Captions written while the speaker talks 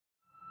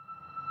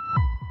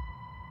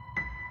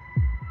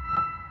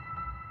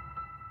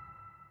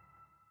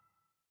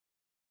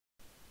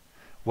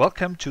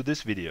Welcome to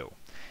this video.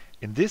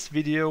 In this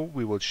video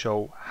we will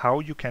show how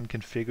you can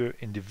configure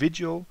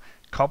individual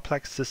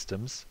complex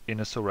systems in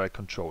a SOREL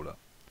controller.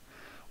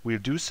 We'll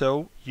do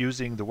so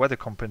using the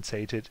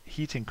weather-compensated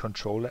heating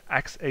controller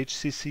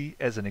XHCC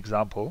as an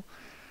example,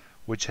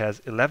 which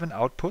has 11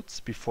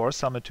 outputs before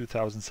summer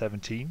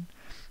 2017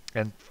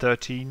 and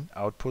 13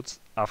 outputs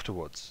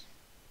afterwards.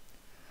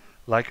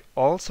 Like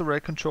all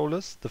SOREL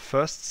controllers, the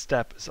first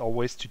step is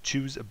always to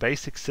choose a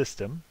basic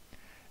system,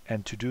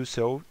 and to do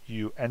so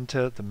you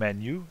enter the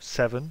menu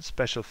 7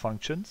 Special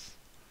Functions,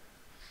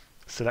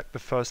 select the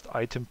first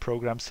item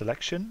Program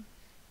Selection,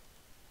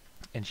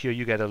 and here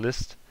you get a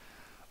list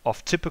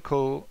of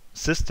typical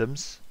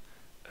systems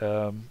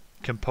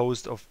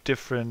composed of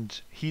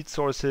different heat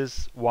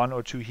sources, 1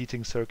 or 2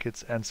 heating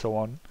circuits and so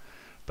on.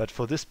 But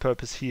for this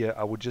purpose here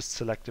I would just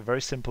select a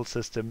very simple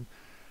system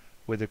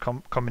with a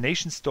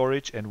combination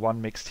storage and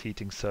 1 mixed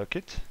heating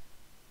circuit.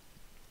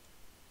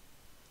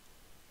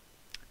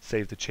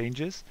 Save the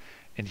changes,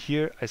 and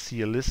here I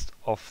see a list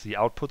of the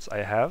outputs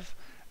I have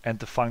and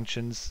the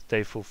functions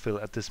they fulfill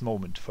at this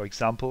moment. For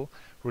example,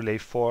 relay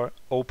 4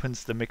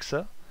 opens the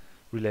mixer,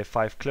 relay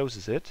 5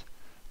 closes it,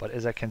 but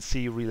as I can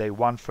see relay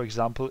 1 for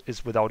example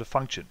is without a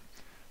function.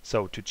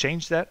 So to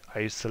change that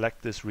I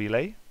select this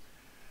relay,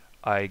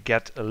 I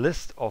get a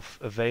list of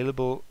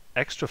available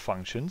extra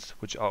functions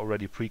which are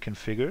already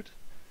pre-configured,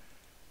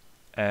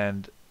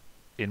 and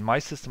in my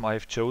system I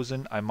have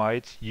chosen I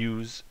might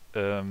use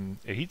a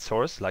heat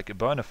source like a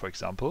burner for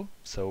example.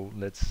 So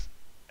let's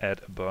add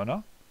a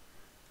burner.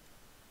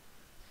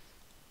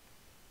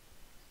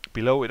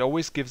 Below it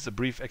always gives a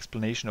brief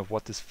explanation of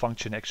what this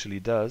function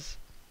actually does.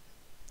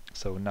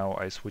 So now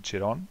I switch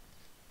it on.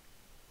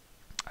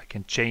 I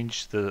can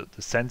change the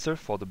sensor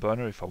for the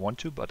burner if I want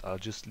to, but I'll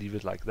just leave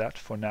it like that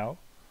for now.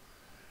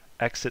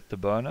 Exit the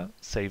burner,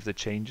 save the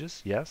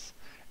changes, yes.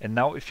 And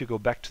now if you go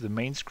back to the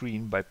main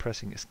screen by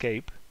pressing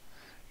escape,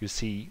 you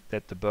see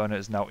that the burner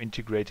is now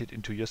integrated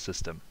into your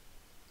system.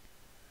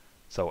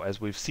 So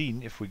as we've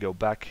seen, if we go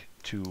back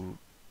to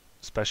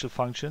special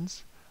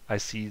functions, I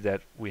see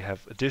that we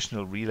have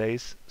additional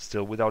relays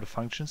still without a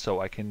function, so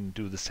I can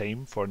do the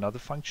same for another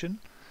function.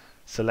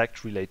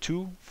 Select relay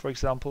 2 for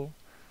example.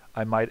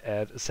 I might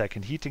add a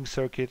second heating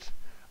circuit.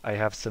 I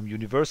have some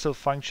universal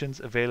functions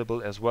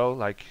available as well,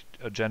 like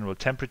a general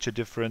temperature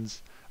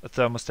difference, a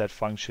thermostat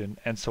function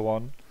and so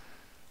on.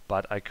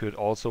 But I could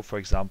also, for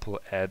example,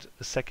 add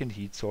a second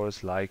heat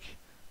source like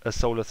a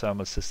solar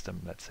thermal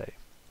system, let's say.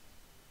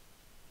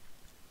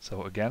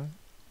 So again,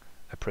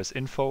 I press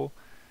info,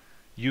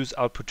 use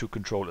output to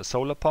control a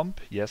solar pump.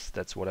 Yes,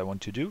 that's what I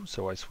want to do,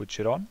 so I switch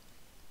it on.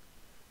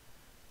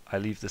 I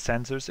leave the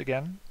sensors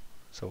again,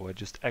 so I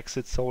just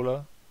exit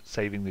solar,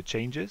 saving the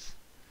changes.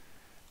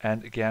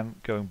 And again,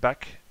 going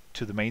back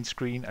to the main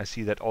screen, I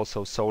see that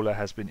also solar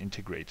has been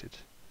integrated.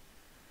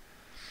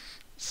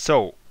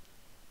 So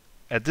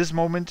at this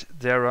moment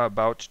there are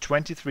about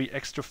 23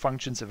 extra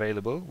functions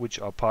available, which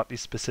are partly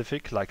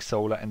specific like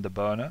solar and the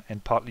burner,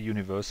 and partly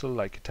universal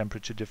like a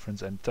temperature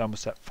difference and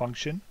thermostat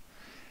function.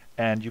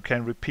 And you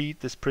can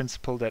repeat this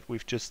principle that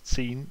we've just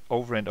seen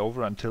over and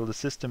over until the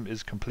system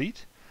is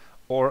complete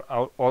or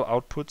all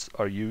outputs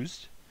are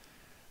used.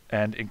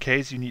 And in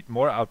case you need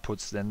more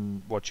outputs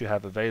than what you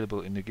have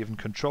available in a given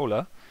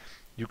controller,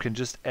 you can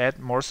just add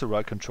more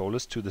SOREL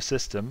controllers to the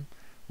system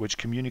which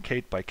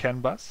communicate by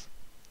CAN bus.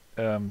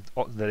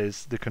 That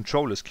is, the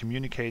controllers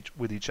communicate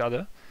with each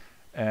other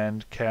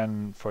and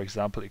can, for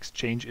example,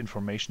 exchange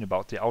information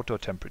about the outdoor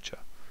temperature.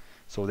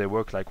 So they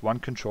work like one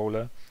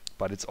controller,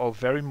 but it's all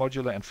very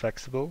modular and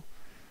flexible,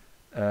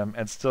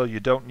 and still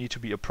you don't need to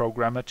be a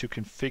programmer to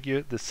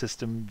configure the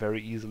system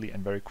very easily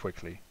and very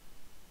quickly.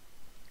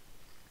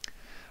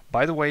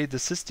 By the way, the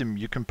system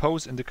you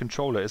compose in the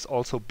controller is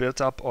also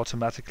built up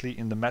automatically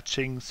in the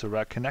matching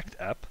SOREL Connect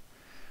app,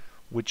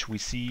 which we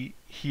see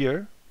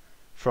here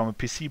from a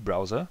PC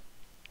browser,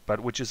 but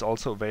which is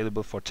also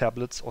available for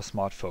tablets or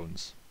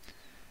smartphones.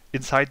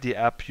 Inside the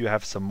app you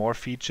have some more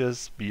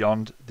features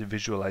beyond the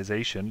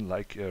visualization,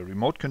 like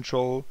remote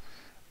control,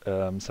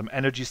 some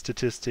energy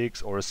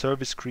statistics or a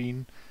service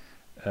screen,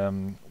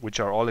 which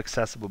are all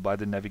accessible by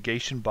the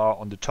navigation bar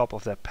on the top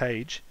of that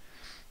page,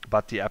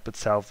 but the app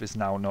itself is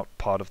now not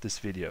part of this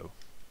video.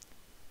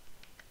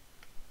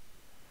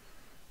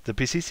 The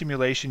PC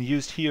simulation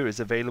used here is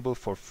available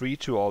for free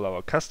to all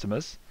our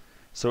customers,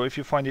 so if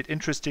you find it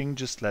interesting,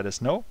 just let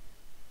us know.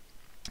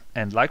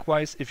 And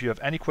likewise, if you have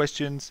any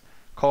questions,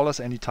 call us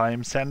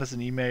anytime, send us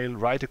an email,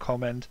 write a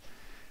comment,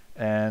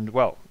 and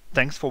well,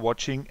 thanks for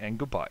watching and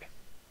goodbye.